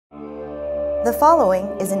The following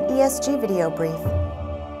is an ESG video brief.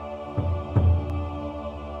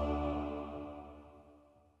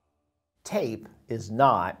 Tape is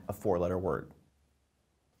not a four-letter word.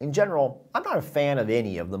 In general, I'm not a fan of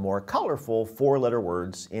any of the more colorful four-letter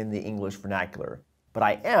words in the English vernacular, but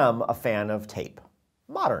I am a fan of tape.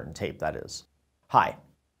 Modern tape, that is. Hi,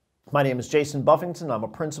 my name is Jason Buffington. I'm a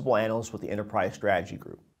principal analyst with the Enterprise Strategy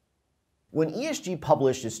Group. When ESG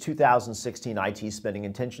published its 2016 IT Spending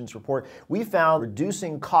Intentions Report, we found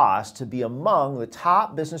reducing costs to be among the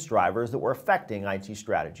top business drivers that were affecting IT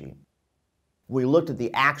strategy. We looked at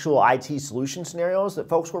the actual IT solution scenarios that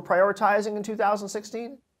folks were prioritizing in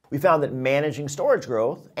 2016. We found that managing storage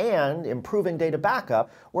growth and improving data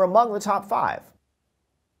backup were among the top 5.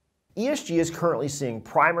 ESG is currently seeing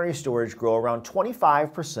primary storage grow around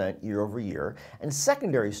 25% year over year, and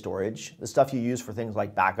secondary storage, the stuff you use for things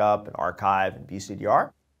like backup and archive and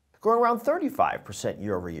BCDR, growing around 35%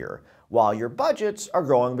 year over year, while your budgets are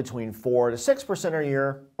growing between 4 to 6% a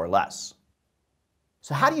year or less.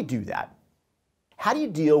 So how do you do that? How do you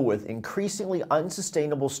deal with increasingly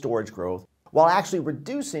unsustainable storage growth while actually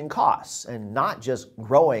reducing costs and not just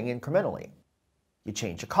growing incrementally? You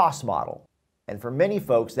change your cost model. And for many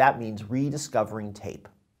folks, that means rediscovering tape.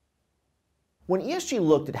 When ESG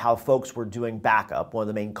looked at how folks were doing backup, one of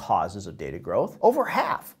the main causes of data growth, over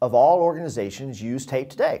half of all organizations use tape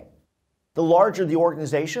today. The larger the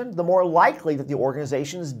organization, the more likely that the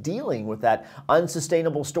organization is dealing with that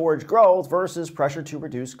unsustainable storage growth versus pressure to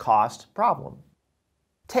reduce cost problem.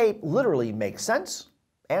 Tape literally makes sense,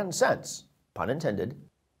 and sense, pun intended,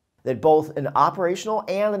 that both an operational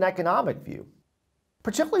and an economic view,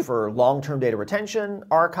 particularly for long-term data retention,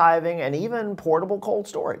 archiving, and even portable cold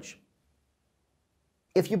storage.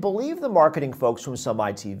 If you believe the marketing folks from some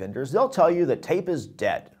IT vendors, they'll tell you that tape is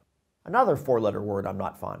dead, another four-letter word I'm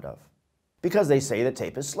not fond of, because they say that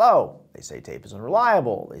tape is slow, they say tape is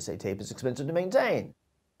unreliable, they say tape is expensive to maintain.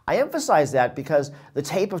 I emphasize that because the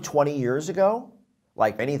tape of 20 years ago,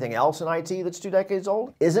 like anything else in IT that's 2 decades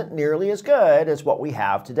old, isn't nearly as good as what we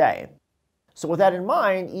have today. So with that in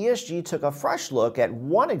mind, ESG took a fresh look at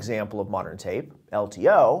one example of modern tape,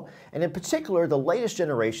 LTO, and in particular the latest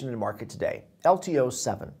generation in the market today, LTO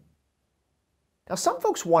 7. Now some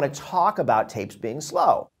folks want to talk about tapes being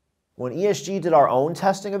slow. When ESG did our own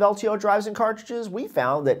testing of LTO drives and cartridges, we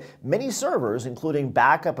found that many servers, including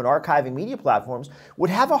backup and archiving media platforms, would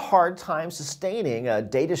have a hard time sustaining a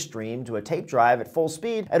data stream to a tape drive at full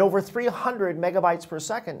speed at over 300 megabytes per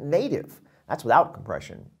second native. That's without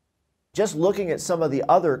compression. Just looking at some of the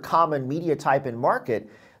other common media type in market,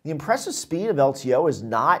 the impressive speed of LTO is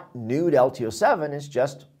not new to LTO 7, it's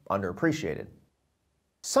just underappreciated.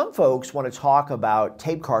 Some folks want to talk about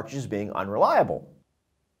tape cartridges being unreliable.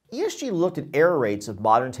 ESG looked at error rates of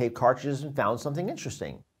modern tape cartridges and found something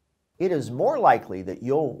interesting. It is more likely that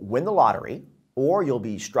you'll win the lottery, or you'll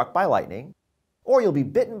be struck by lightning, or you'll be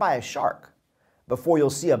bitten by a shark before you'll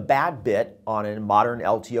see a bad bit on a modern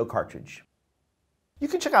LTO cartridge. You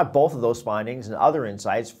can check out both of those findings and other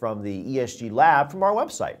insights from the ESG lab from our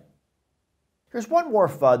website. Here's one more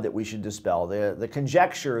FUD that we should dispel, the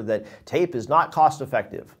conjecture that tape is not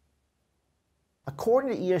cost-effective.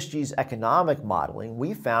 According to ESG's economic modeling,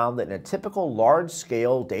 we found that in a typical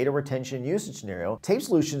large-scale data retention usage scenario, tape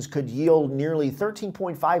solutions could yield nearly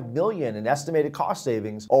 $13.5 million in estimated cost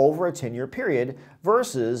savings over a 10-year period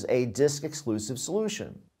versus a disk-exclusive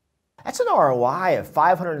solution. That's an ROI of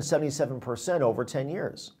 577% over 10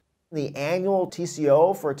 years. The annual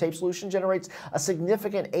TCO for a tape solution generates a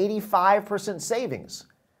significant 85% savings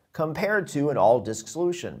compared to an all-disk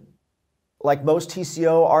solution. Like most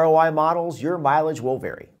TCO ROI models, your mileage will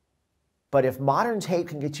vary. But if modern tape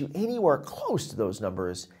can get you anywhere close to those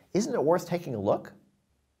numbers, isn't it worth taking a look?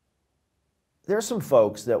 There are some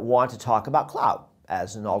folks that want to talk about cloud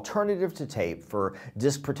as an alternative to tape for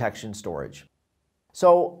disk protection storage.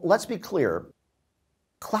 So let's be clear,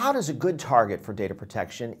 cloud is a good target for data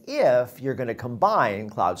protection if you're going to combine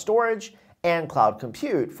cloud storage and cloud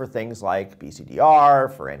compute for things like BCDR,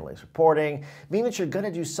 for analytics reporting, meaning that you're going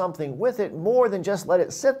to do something with it more than just let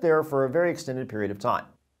it sit there for a very extended period of time.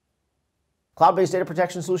 Cloud-based data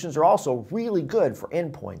protection solutions are also really good for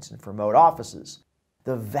endpoints and for remote offices.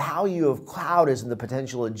 The value of cloud is in the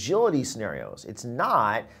potential agility scenarios. It's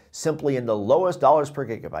not simply in the lowest dollars per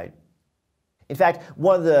gigabyte. In fact,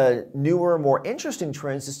 one of the newer, more interesting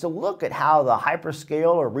trends is to look at how the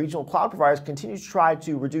hyperscale or regional cloud providers continue to try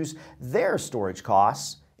to reduce their storage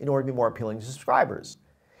costs in order to be more appealing to subscribers.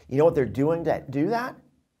 You know what they're doing to do that?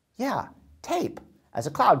 Yeah, tape as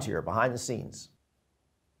a cloud tier behind the scenes.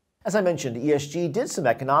 As I mentioned, ESG did some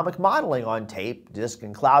economic modeling on tape, disk,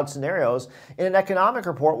 and cloud scenarios in an economic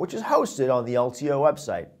report which is hosted on the LTO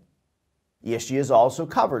website. ESG has also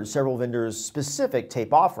covered several vendors' specific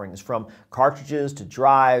tape offerings, from cartridges to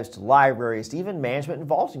drives to libraries to even management and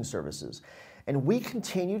vaulting services. And we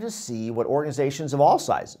continue to see what organizations of all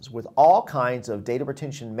sizes with all kinds of data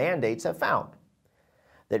retention mandates have found: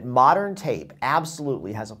 that modern tape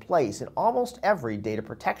absolutely has a place in almost every data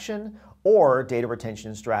protection or data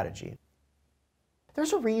retention strategy.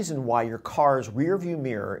 There's a reason why your car's rearview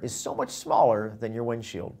mirror is so much smaller than your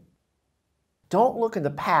windshield. Don't look in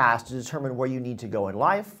the past to determine where you need to go in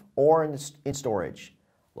life or in storage.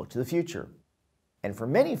 Look to the future. And for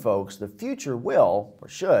many folks, the future will, or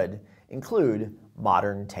should, include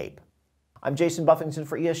modern tape. I'm Jason Buffington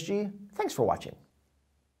for ESG. Thanks for watching.